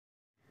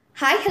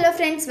Hi, hello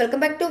friends,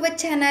 welcome back to our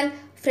channel.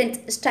 Friends,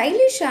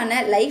 stylish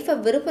life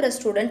விரும்புகிற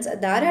students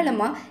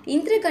தாராளமாக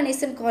Indira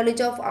Ganesan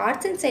college of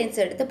arts and science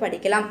எடுத்து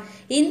படிக்கலாம்.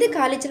 இந்த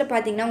காலேஜில்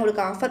பார்த்தீங்கன்னா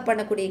உங்களுக்கு ஆஃபர்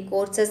பண்ணக்கூடிய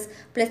கோர்சஸ்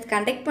ப்ளஸ்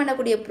கண்டக்ட்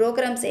பண்ணக்கூடிய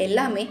ப்ரோக்ராம்ஸ்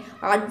எல்லாமே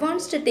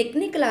அட்வான்ஸ்டு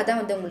டெக்னிக்கலாக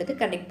தான் உங்களுக்கு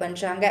கண்டக்ட்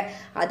பண்ணுறாங்க.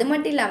 அது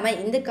மட்டும் இல்லாமல்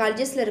இந்த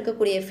காலேஜஸில்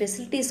இருக்கக்கூடிய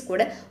ஃபெசிலிட்டிஸ்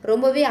கூட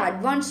ரொம்பவே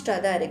அட்வான்ஸ்டாக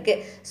தான்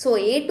இருக்குது. ஸோ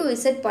A to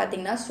Z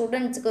பார்த்தீங்கன்னா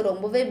ஸ்டூடெண்ட்ஸுக்கு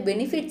ரொம்பவே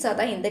பெனிஃபிட்ஸாக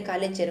தான் இந்த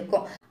காலேஜ்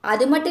இருக்கும்.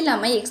 அது மட்டும்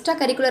இல்லாமல் எக்ஸ்ட்ரா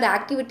கரிக்குலர்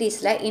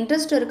ஆக்டிவிட்டீஸில்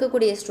இன்ட்ரெஸ்ட்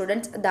இருக்கக்கூடிய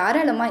ஸ்டூடெண்ட்ஸ்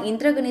தாராளமாக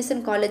Indira Ganesan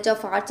college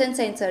of arts and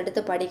science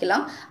எடுத்து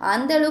படிக்கலாம்.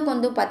 அந்த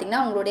அளவுக்கு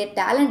பார்த்தீங்கன்னா உங்களுடைய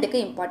டேலண்ட்டுக்கு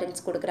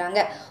இம்பார்ட்டன்ஸ்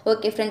கொடுக்குறாங்க.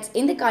 ஓகே ஃப்ரெண்ட்ஸ்,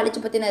 இந்த காலேஜ்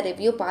பற்றி நான்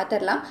ரிவ்யூ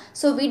பார்த்துடலாம்.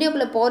 ஸோ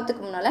வீடியோக்குள்ளே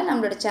போகிறதுக்கு முன்னால்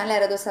நம்மளோட சேனலை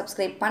யாராவது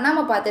சப்ஸ்கிரைப்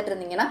பண்ணாமல் பார்த்துட்டு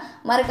இருந்தீங்கன்னா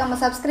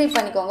மறக்காமல் சப்ஸ்கிரைப்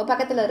பண்ணிக்கோங்க.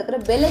 பக்கத்தில் இருக்கிற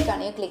பெல்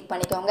ஐக்கானையும் கிளிக்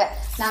பண்ணிக்கோங்க.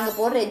 நாங்கள்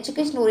போடுற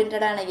எஜுகேஷன்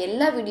ஓரியன்டான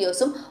எல்லா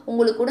வீடியோஸும்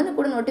உங்களுக்கு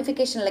உடனுக்குடன்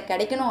நோட்டிஃபிகேஷனில்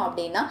கிடைக்கணும்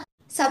அப்படின்னா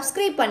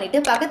சப்ஸ்கிரைப் பண்ணிட்டு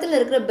பக்கத்தில்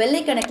இருக்கிற பெல்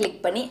ஐக்கனை கிளிக்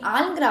பண்ணி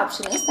ஆளுங்கிற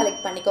ஆப்ஷனையும்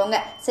செலக்ட் பண்ணிக்கோங்க.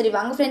 சரி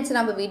வாங்க ஃப்ரெண்ட்ஸ்,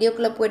 நம்ம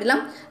வீடியோக்குள்ளே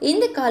போயிடலாம்.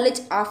 இந்த college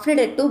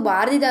affiliated to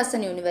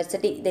Bharathidasan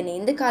university. தென்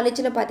இந்த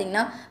காலேஜில்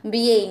பார்த்தீங்கன்னா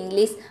BA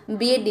English,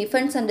 BA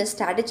defence and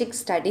strategic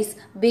studies,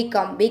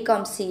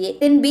 BCom CA,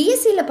 தென்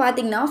BScல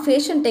பார்த்தீங்கன்னா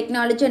fashion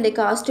technology and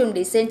costume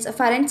designs,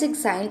 ஃபரென்சிக்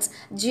science,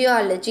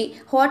 geology,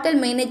 hotel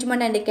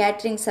management and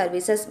catering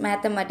services,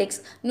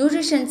 mathematics,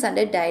 nutritions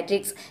and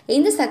directrix,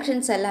 இந்த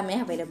செக்ஷன்ஸ் எல்லாமே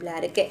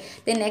அவைலபிளாக இருக்குது.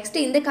 தென்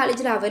நெக்ஸ்ட் இந்த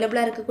காலேஜில் அவைலபிளாக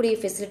இருக்கக்கூடிய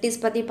ஃபெசிலிட்டிஸ்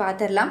பற்றி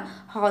பார்த்துடலாம்.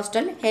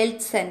 Hostel,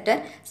 health centre,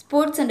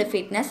 sports and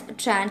fitness,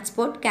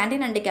 transport,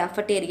 canteen and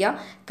cafeteria,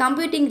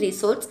 computing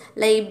resource,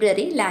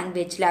 library,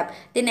 language lab.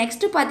 Then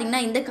next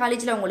பார்த்தீங்கன்னா இந்த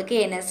காலேஜில் உங்களுக்கு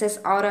NSS,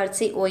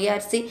 RRC,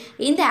 ORC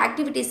இந்த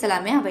ஆக்டிவிட்டீஸ்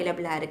எல்லாமே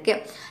அவைலபிளாக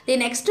இருக்குது.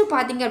 தென் நெக்ஸ்ட்டு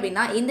பார்த்தீங்க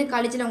அப்படின்னா இந்த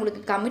காலேஜில்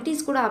உங்களுக்கு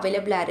கமிட்டிஸ் கூட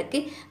அவைலபிளாக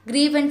இருக்குது.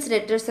 Grievance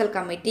redressal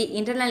committee,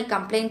 internal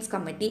complaints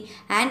committee,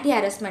 anti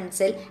harassment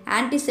செல்,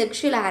 anti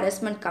sexual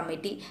harassment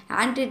committee,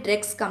 anti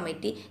drugs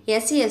committee,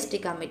 SC/ST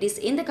committees,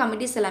 இந்த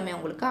கமிட்டிஸ் எல்லாமே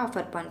உங்களுக்கு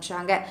ஆஃபர்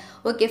பண்ணுறாங்க.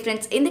 ஓகே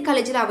ஃப்ரெண்ட்ஸ், இந்த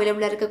காலேஜில்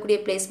அவைலபிளாக இருக்கக்கூடிய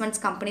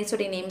பிளேஸ்மெண்ட்ஸ்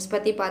கம்பெனிஸோடைய நேம்ஸ்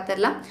பற்றி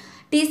பார்த்துடலாம்.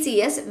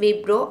 TCS,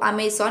 Wipro,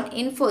 Amazon,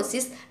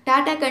 Infosys,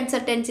 Tata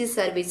Consultancy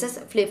Services,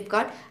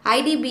 Flipkart,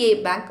 IDBI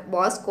Bank,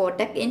 Bosch,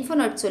 Kotak,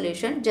 Infonet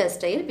Solution,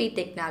 Justdial, B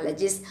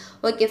Technologies.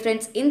 Okay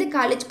friends, இந்த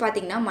காலேஜ்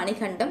பார்த்தீங்கன்னா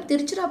மணிகண்டம்,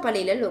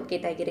 திருச்சிராப்பள்ளியில்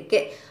லொக்கேட் ஆகியிருக்கு.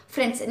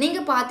 ஃப்ரெண்ட்ஸ்,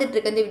 நீங்கள் பார்த்துட்டு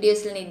இருக்க இந்த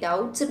வீடியோஸில் நீ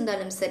டவுட்ஸ்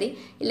இருந்தாலும் சரி,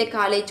 இல்லை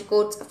college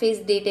course,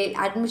 fees detail,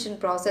 admission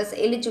process,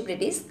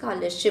 eligibility,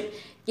 scholarship,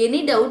 any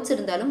doubts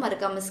இருந்தாலும்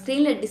மறக்காமல்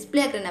ஸ்க்ரீனில்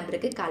டிஸ்பிளே ஆகிற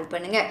நம்பருக்கு கால்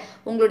பண்ணுங்கள்.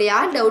 உங்களுடைய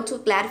ஆல்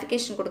டவுட்ஸும்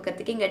கிளாரிஃபிகேஷன்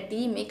கொடுக்கறதுக்கு எங்கள்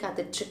டீமே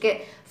காத்துட்ருக்கு.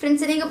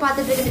 ஃப்ரெண்ட்ஸ், நீங்கள்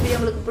பார்த்துட்டு இருக்க வீடியோ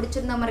உங்களுக்கு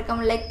பிடிச்சிருந்தா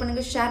மறக்காமல் லைக்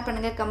பண்ணுங்கள், ஷேர்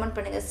பண்ணுங்கள், கமெண்ட்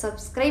பண்ணுங்கள்,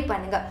 சப்ஸ்கிரைப்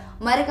பண்ணுங்கள்.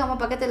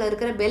 மறக்காமல் பக்கத்தில்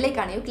இருக்கிற பெல்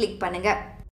ஐக்கானையும் கிளிக் பண்ணுங்கள்.